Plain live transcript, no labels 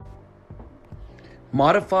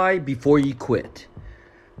Modify before you quit.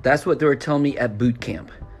 That's what they were telling me at boot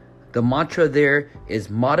camp. The mantra there is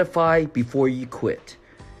modify before you quit.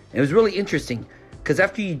 And it was really interesting because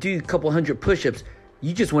after you do a couple hundred push-ups,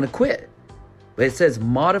 you just want to quit. But it says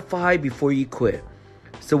modify before you quit.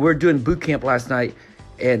 So we're doing boot camp last night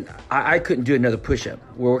and I couldn't do another push-up.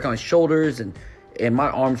 We're working on shoulders and my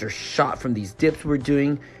arms are shot from these dips we're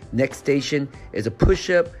doing. Next station is a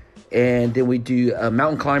push-up, and then we do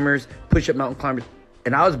mountain climbers, push-up mountain climbers.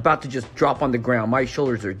 And I was about to just drop on the ground. My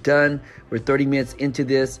shoulders are done. We're 30 minutes into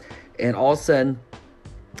this. And all of a sudden,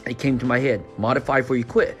 it came to my head, modify before you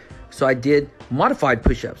quit. So I did modified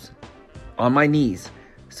push-ups on my knees.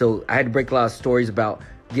 So I had to break a lot of stories about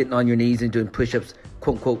getting on your knees and doing push-ups,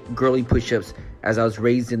 quote-unquote, girly push-ups, as I was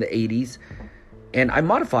raised in the 80s. And I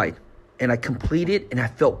modified. And I completed, and I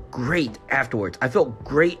felt great afterwards. I felt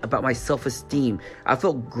great about my self-esteem. I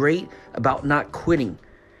felt great about not quitting.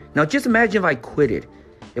 Now, just imagine if I quitted.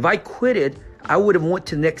 If I quitted, I would have went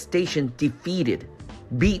to the next station defeated,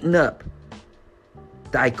 beaten up.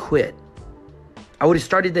 That I quit. I would have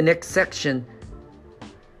started the next section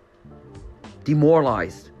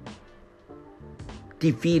demoralized,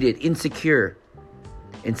 defeated, insecure.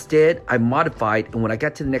 Instead, I modified, and when I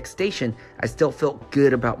got to the next station, I still felt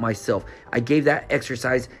good about myself. I gave that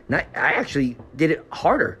exercise, and I actually did it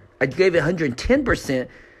harder. I gave it 110%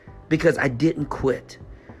 because I didn't quit.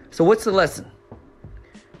 So what's the lesson?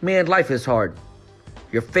 Man, life is hard.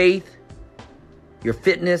 Your faith, your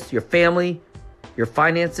fitness, your family, your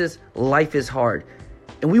finances, life is hard.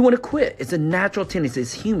 And we want to quit. It's a natural tendency.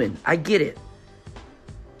 It's human. I get it.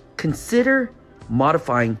 Consider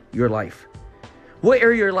modifying your life. What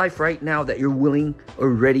area of your life right now that you're willing or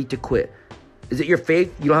ready to quit? Is it your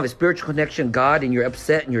faith? You don't have a spiritual connection to God and you're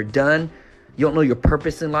upset and you're done. You don't know your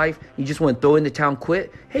purpose in life. You just want to throw in the towel and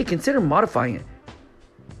quit. Hey, consider modifying it.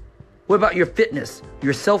 What about your fitness,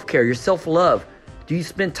 your self-care, your self-love? Do you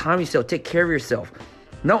spend time with yourself, take care of yourself?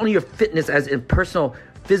 Not only your fitness as in personal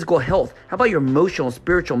physical health. How about your emotional,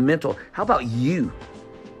 spiritual, mental? How about you?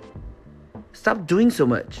 Stop doing so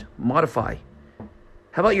much. Modify.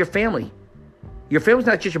 How about your family? Your family's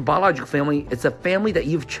not just your biological family. It's a family that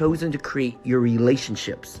you've chosen to create your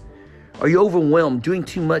relationships. Are you overwhelmed, doing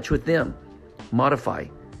too much with them? Modify.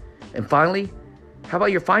 And finally, how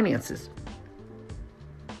about your finances?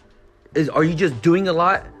 Are you just doing a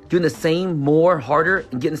lot, doing the same, more, harder,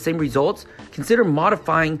 and getting the same results? Consider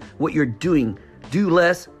modifying what you're doing. Do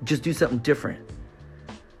less, just do something different.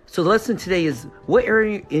 So the lesson today is, what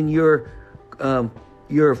area in your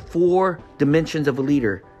 4 dimensions of a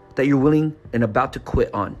leader that you're willing and about to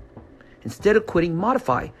quit on? Instead of quitting,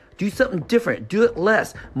 modify. Do something different. Do it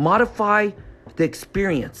less. Modify the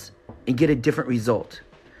experience and get a different result.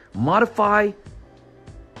 Modify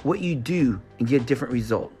what you do and get a different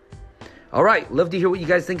result. All right. Love to hear what you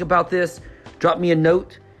guys think about this. Drop me a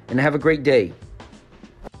note and have a great day.